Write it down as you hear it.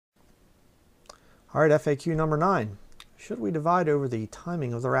All right, FAQ number 9. Should we divide over the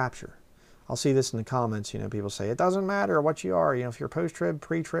timing of the rapture? I'll see this in the comments. People say, it doesn't matter what you are. If you're post-trib,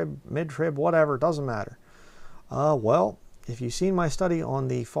 pre-trib, mid-trib, whatever, it doesn't matter. Well, if you've seen my study on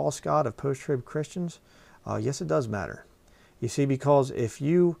the false god of post-trib Christians, yes, it does matter. You see, because if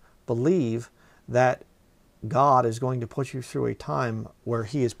you believe that God is going to put you through a time where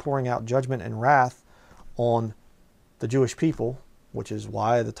he is pouring out judgment and wrath on the Jewish people, which is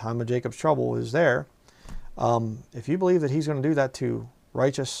why the time of Jacob's trouble is there, if you believe that he's going to do that to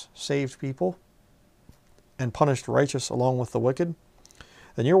righteous, saved people and punish the righteous along with the wicked,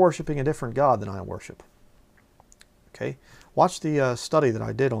 then you're worshiping a different God than I worship. Okay? Watch the study that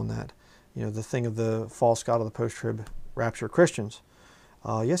I did on that. The thing of the false god of the post-trib rapture Christians.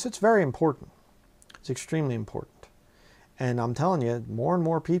 Yes, it's very important. It's extremely important. And I'm telling you, more and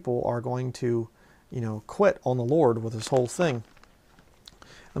more people are going to, quit on the Lord with this whole thing.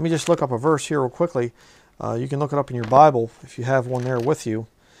 Let me just look up a verse here real quickly. You can look it up in your Bible if you have one there with you,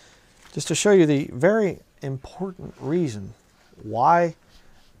 just to show you the very important reason why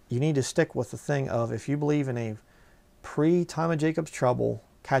you need to stick with the thing of, if you believe in a pre-time of Jacob's trouble,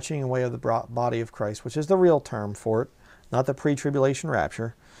 catching away of the body of Christ, which is the real term for it, not the pre-tribulation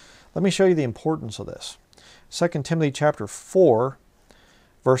rapture. Let me show you the importance of this. 2 Timothy chapter 4,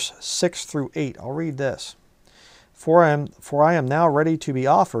 verse 6 through 8. I'll read this. For I am now ready to be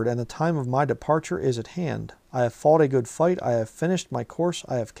offered, and the time of my departure is at hand. I have fought a good fight. I have finished my course.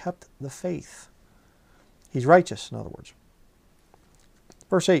 I have kept the faith. He's righteous, in other words.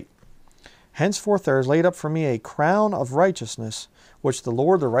 Verse 8. Henceforth there is laid up for me a crown of righteousness, which the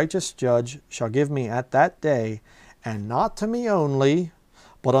Lord the righteous judge shall give me at that day, and not to me only,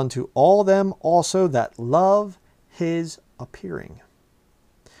 but unto all them also that love his appearing.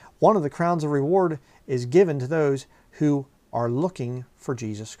 One of the crowns of reward is given to those who are looking for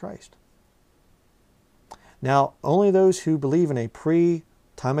Jesus Christ. Now, only those who believe in a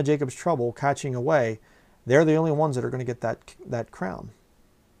pre-time of Jacob's trouble catching away, they're the only ones that are going to get that crown.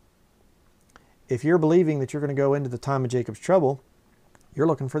 If you're believing that you're going to go into the time of Jacob's trouble, you're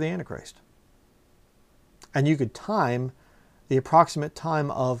looking for the Antichrist. And you could time the approximate time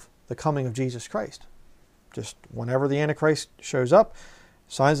of the coming of Jesus Christ. Just whenever the Antichrist shows up,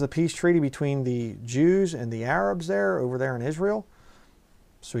 signs the peace treaty between the Jews and the Arabs over there in Israel.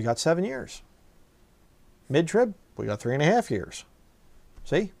 So we got 7 years. Mid-trib, we got 3.5 years.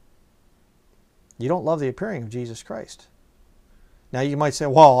 See? You don't love the appearing of Jesus Christ. Now you might say,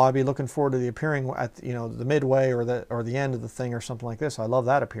 well, I'll be looking forward to the appearing at the midway or the end of the thing or something like this. I love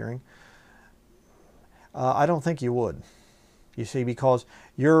that appearing. I don't think you would. You see, because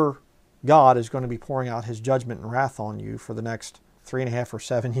your God is going to be pouring out his judgment and wrath on you for the next 3.5 or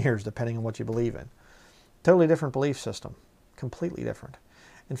 7 years, depending on what you believe in. Totally different belief system. Completely different.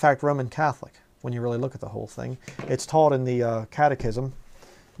 In fact, Roman Catholic, when you really look at the whole thing, it's taught in the Catechism,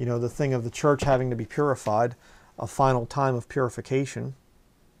 the thing of the church having to be purified, a final time of purification.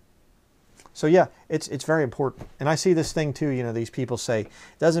 So yeah, it's very important. And I see this thing too, these people say, it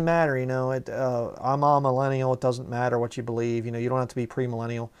doesn't matter, I'm a millennial, it doesn't matter what you believe, you don't have to be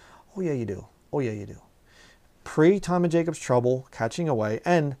premillennial. Oh yeah, you do. Oh yeah, you do. Pre-time of Jacob's trouble, catching away,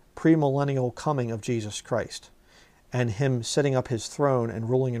 and premillennial coming of Jesus Christ, and him setting up his throne and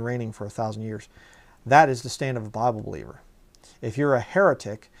ruling and reigning for 1,000 years. That is the stand of a Bible believer. If you're a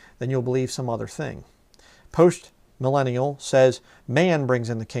heretic, then you'll believe some other thing. Post-millennial says man brings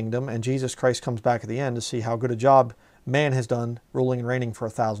in the kingdom, and Jesus Christ comes back at the end to see how good a job man has done ruling and reigning for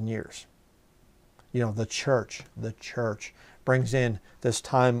 1,000 years. The church brings in this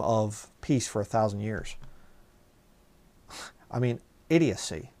time of peace for 1,000 years. I mean,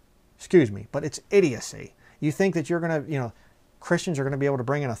 idiocy. Excuse me, but it's idiocy. You think that you're going to, Christians are going to be able to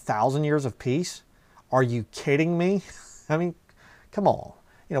bring in 1,000 years of peace? Are you kidding me? I mean, come on.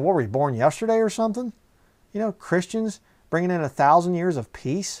 What, were we born yesterday or something? Christians bringing in 1,000 years of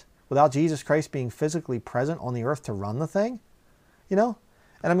peace without Jesus Christ being physically present on the earth to run the thing? And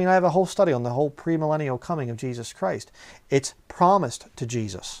I mean, I have a whole study on the whole premillennial coming of Jesus Christ. It's promised to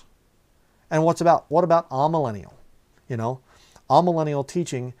Jesus. And what about amillennial? Amillennial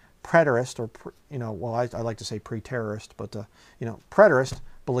teaching, preterist, or, well, I like to say pre-terrorist, but, preterist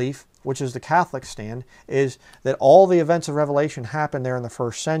belief, which is the Catholic stand, is that all the events of Revelation happened there in the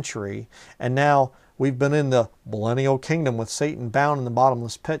 1st century, and now we've been in the millennial kingdom with Satan bound in the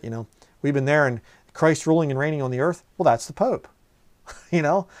bottomless pit, We've been there and Christ ruling and reigning on the earth. Well, that's the Pope.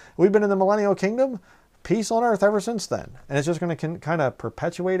 We've been in the millennial kingdom, peace on earth ever since then. And it's just going to kind of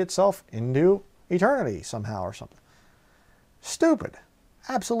perpetuate itself into eternity somehow or something. Stupid.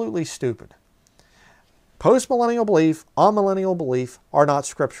 Absolutely stupid. Postmillennial belief, amillennial belief are not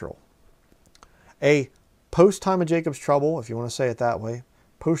scriptural. A post-time of Jacob's trouble, if you want to say it that way,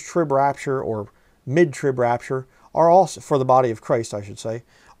 post-trib rapture or mid-trib rapture, are also, for the body of Christ, I should say,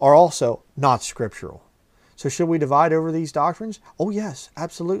 are also not scriptural. So should we divide over these doctrines? Oh yes,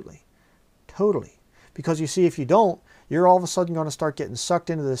 absolutely. Totally. Because you see, if you don't, you're all of a sudden going to start getting sucked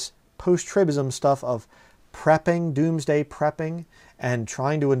into this post-tribism stuff of prepping, doomsday prepping, and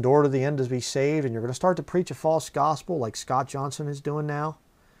trying to endure to the end to be saved. And you're going to start to preach a false gospel like Scott Johnson is doing now,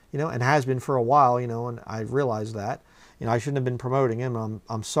 you know, and has been for a while, you know, and I realize that. You know, I shouldn't have been promoting him.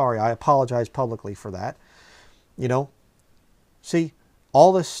 I'm sorry. I apologize publicly for that. You know, see,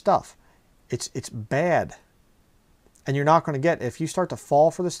 all this stuff, it's bad. And you're not going to get, if you start to fall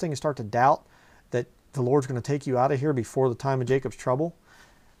for this thing and start to doubt that the Lord's going to take you out of here before the time of Jacob's trouble,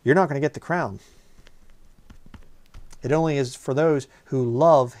 you're not going to get the crown. It only is for those who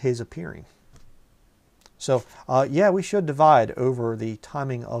love his appearing. So, yeah, we should divide over the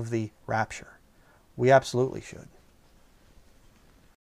timing of the rapture. We absolutely should.